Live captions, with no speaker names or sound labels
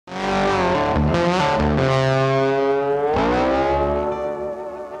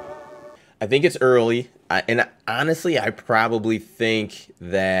I think it's early. And honestly, I probably think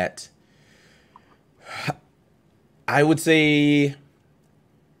that I would say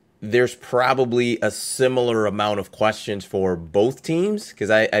there's probably a similar amount of questions for both teams because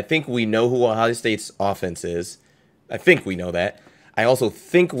I think we know who Ohio State's offense is. I think we know that. I also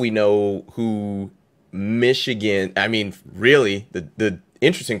think we know who Michigan. I mean, really, the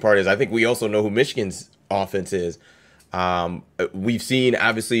interesting part is I think we also know who Michigan's offense is. We've seen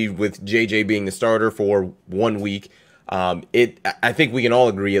obviously with JJ being the starter for 1 week. I think we can all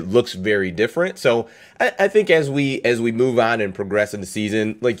agree it looks very different. So I think as we move on and progress in the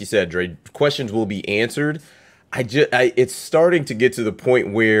season, like you said, Dre, questions will be answered. It's starting to get to the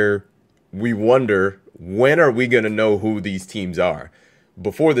point where we wonder when are we going to know who these teams are.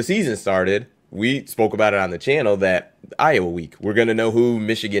 Before the season started, we spoke about it on the channel that Iowa week we're going to know who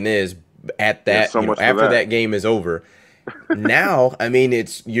Michigan is at Yeah, that so much for after that. that game is over. Now, I mean,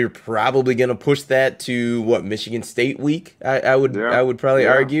 you're probably going to push that to what Michigan State week. I would Yeah, I would probably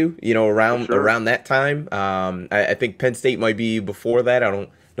yeah, argue, for around sure. around that time. I think Penn State might be before that. I don't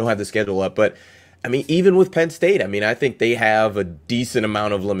have the schedule up, but I mean, even with Penn State, I mean, I think they have a decent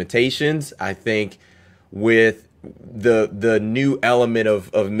amount of limitations. I think with the new element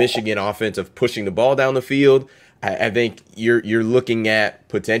of Michigan offense of pushing the ball down the field, I think you're looking at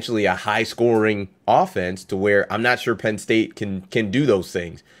potentially a high scoring offense to where I'm not sure Penn State can do those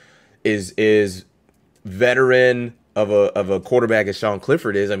things. Is veteran of a quarterback as Sean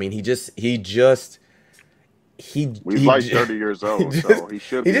Clifford is. I mean, He's like 30 years he old, just so he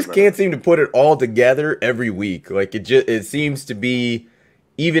should he be a just can't veteran. seem to put it all together every week. Like it seems to be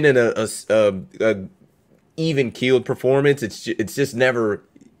even in a even keeled performance. It's just never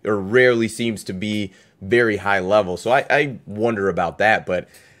or rarely seems to be very high level. So I wonder about that. But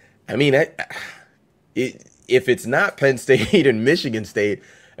I mean, if it's not Penn State and Michigan State,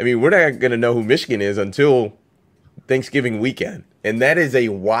 I mean, we're not going to know who Michigan is until Thanksgiving weekend. And that is a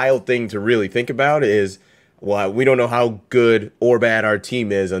wild thing to really think about is, well, we don't know how good or bad our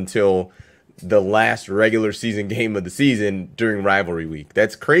team is until the last regular season game of the season during rivalry week.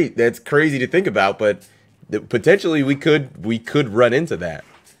 That's crazy. That's crazy to think about, but potentially we could run into that.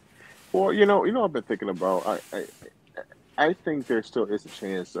 Well, I've been thinking about. I think there still is a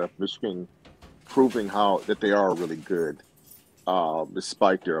chance of Michigan proving how that they are really good,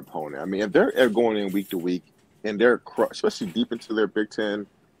 despite their opponent. I mean, if they're going in week to week and especially deep into their Big Ten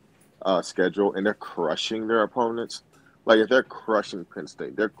schedule and they're crushing their opponents, like if they're crushing Penn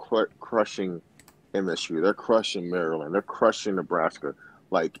State, they're crushing MSU, they're crushing Maryland, they're crushing Nebraska,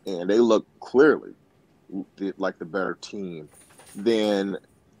 like, and they look clearly like the better team, then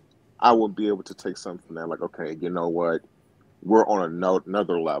I would be able to take something from that, like, okay, you know what? We're on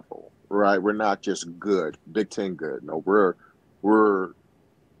another level, right? We're not just good, Big Ten good. No, we're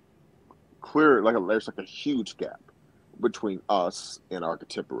clear. Like there's like a huge gap between us and our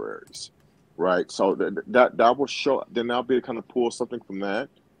contemporaries, right? So that will show. Then I'll be able to kind of pull something from that.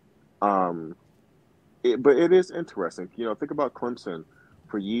 Um, but it is interesting. Think about Clemson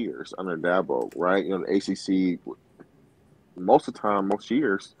for years under Dabo, right? The ACC most of the time, most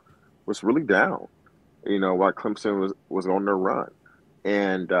years was really down. While Clemson was on their run,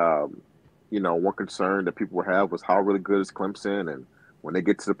 and one concern that people would have was how really good is Clemson, and when they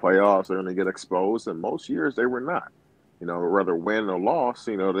get to the playoffs, they're going to get exposed. And most years they were not. Whether win or loss,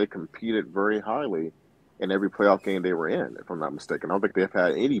 they competed very highly in every playoff game they were in. If I'm not mistaken, I don't think they've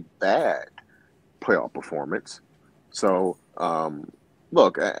had any bad playoff performance. So,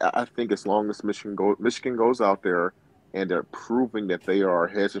 look, I think as long as Michigan goes out there and they're proving that they are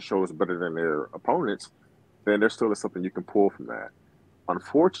heads and shoulders better than their opponents, then there still is something you can pull from that.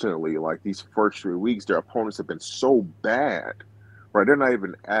 Unfortunately, like these first 3 weeks, their opponents have been so bad, right? They're not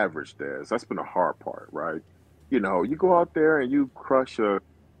even average, Des. That's been the hard part, right? You go out there and you crush a.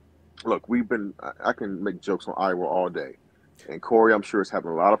 Look, I can make jokes on Iowa all day. And Corey, I'm sure, is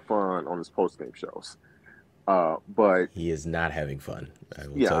having a lot of fun on his post-game shows. But He is not having fun. I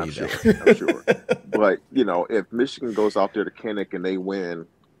will yeah, tell I'm you sure. I'm sure. that. But, if Michigan goes out there to Kinnick and they win,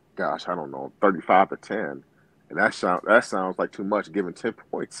 gosh, I don't know, 35-10, and that sounds like too much given 10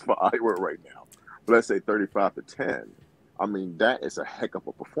 points for Iowa right now. But let's say 35-10. I mean, that is a heck of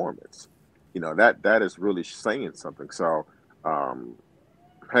a performance. That is really saying something. So, um,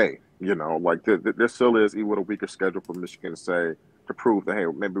 hey, like there still is, even with a weaker schedule for Michigan to say to prove that hey,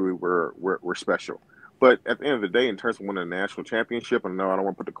 maybe we're special. But at the end of the day, in terms of winning a national championship, and no, I don't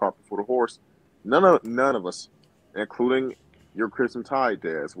want to put the cart before the horse. None of us, including your Crimson Tide,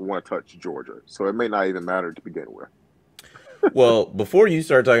 Des, will want to touch Georgia. So it may not even matter to begin with. Well, before you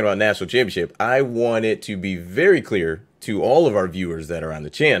start talking about national championship, I want it to be very clear to all of our viewers that are on the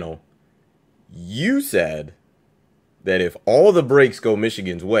channel. You said that if all the breaks go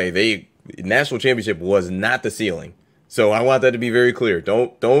Michigan's way, national championship was not the ceiling. So I want that to be very clear.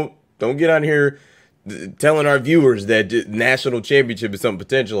 Don't get on here telling our viewers that national championship is something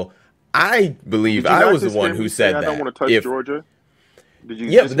potential. I believe Did you I not was the just hear one who me say said I don't that. want to touch If Georgia? Did you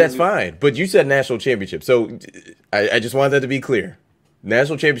Yeah, just but hear that's me? fine. But you said national championship, so I just want that to be clear.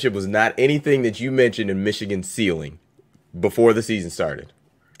 National championship was not anything that you mentioned in Michigan's ceiling before the season started.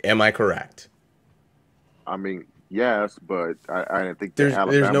 Am I correct? I mean, yes, but I didn't think that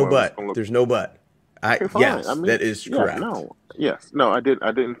There's no Alabama was but. going to look There's no but. okay. Fine. I Yes, mean, that is yeah, correct. no, yes, no. I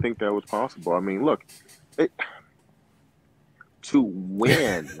didn't think that was possible. I mean, look, it, to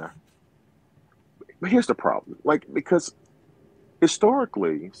win. But here's the problem. Like, because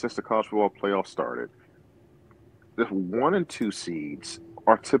historically, since the college football playoff started, the 1 and 2 seeds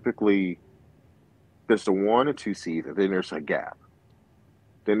are typically there's the 1 and 2 seeds, and then there's a gap.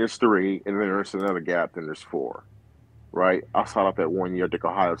 Then there's three, and then there's another gap. Then there's four. Right? Outside of that 1 year, I think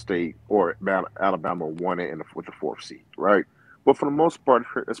Ohio State or Alabama won it with the fourth seed. Right? But for the most part,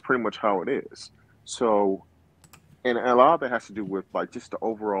 it's pretty much how it is. So, and a lot of that has to do with like just the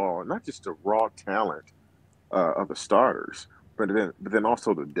overall, not just the raw talent of the starters, but then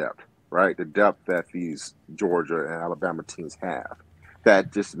also the depth, right? The depth that these Georgia and Alabama teams have,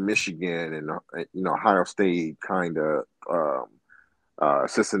 that just Michigan and Ohio State kind of,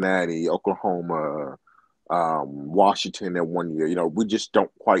 Cincinnati, Oklahoma, Washington that 1 year. We just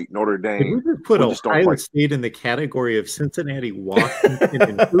don't quite Notre Did we Dame. just put We just don't Ohio quite. State in the category of Cincinnati, Washington,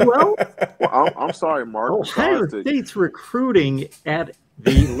 and who else? Well, I'm sorry, Mark. Ohio State's recruiting at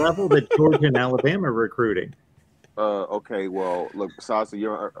the level that Georgia and Alabama are recruiting. Okay, well, look. Besides the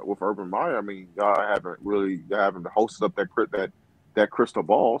year with Urban Meyer, I mean, y'all haven't hosted up that crystal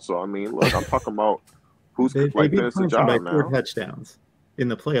ball. So I mean, look, I'm talking about who's They like beat finished the Clemson by job 4 now. touchdowns in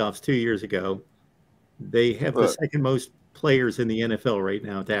the playoffs 2 years ago. They have the Look, second most players in the NFL right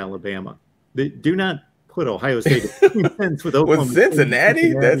now to Alabama. They do not put Ohio State in sense with Oklahoma With State,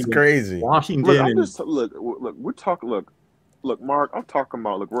 Cincinnati? That's crazy. Washington. look. I'm And just look. We're talking. Look, Mark. I'm talking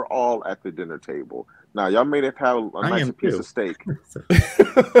about. Look, we're all at the dinner table now. Y'all may have had a I nicer am piece too. of steak. So,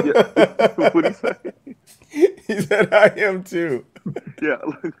 Yeah. What do you say? He said I am too. Yeah.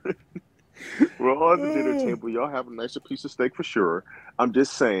 We're all at the dinner table. Y'all have a nicer piece of steak for sure. I'm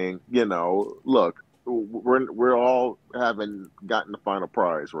just saying, look, we're all haven't gotten the final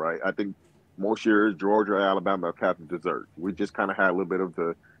prize, right? I think most years Georgia or Alabama have had the dessert. We just kind of had a little bit of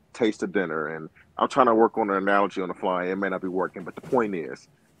the taste of dinner, and I'm trying to work on an analogy on the fly. It may not be working, but the point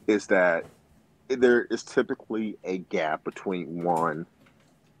is that there is typically a gap between 1,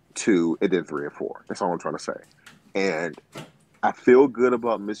 2, and then 3 and 4. That's all I'm trying to say, and I feel good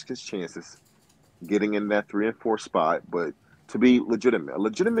about Michigan's chances getting in that 3 and 4 spot, but to be legitimate, a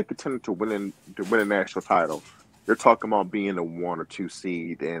legitimate contender to win a national title, they're talking about being a 1 or 2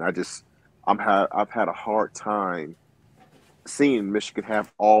 seed, and I've had a hard time seeing Michigan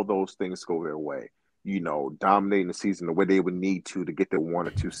have all those things go their way. Dominating the season the way they would need to get the 1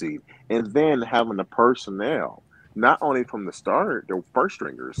 or 2 seed, and then having the personnel, not only from the start, the first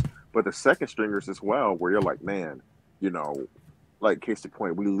stringers, but the second stringers as well, where you're like, man, you know, like case in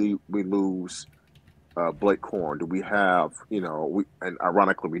point, we lose Blake Corn. Do we have and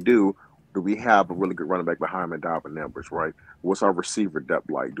ironically we do. Do we have a really good running back behind Donovan Numbers, right? What's our receiver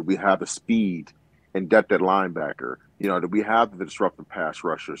depth like? Do we have the speed and depth at linebacker? Do we have the disruptive pass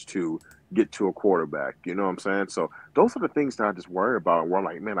rushers to get to a quarterback? You know what I'm saying? So those are the things that I just worry about. And we're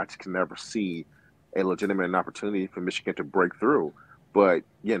like, man, I just can never see a legitimate opportunity for Michigan to break through. But,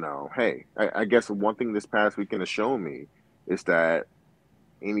 hey, I guess one thing this past weekend has shown me is that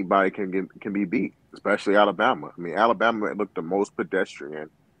anybody can be beat, especially Alabama. I mean, Alabama looked the most pedestrian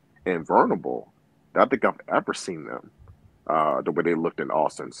and vulnerable that I think I've ever seen them. The way they looked in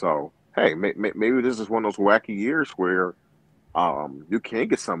Austin. So hey, maybe this is one of those wacky years where you can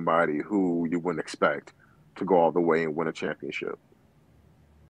get somebody who you wouldn't expect to go all the way and win a championship.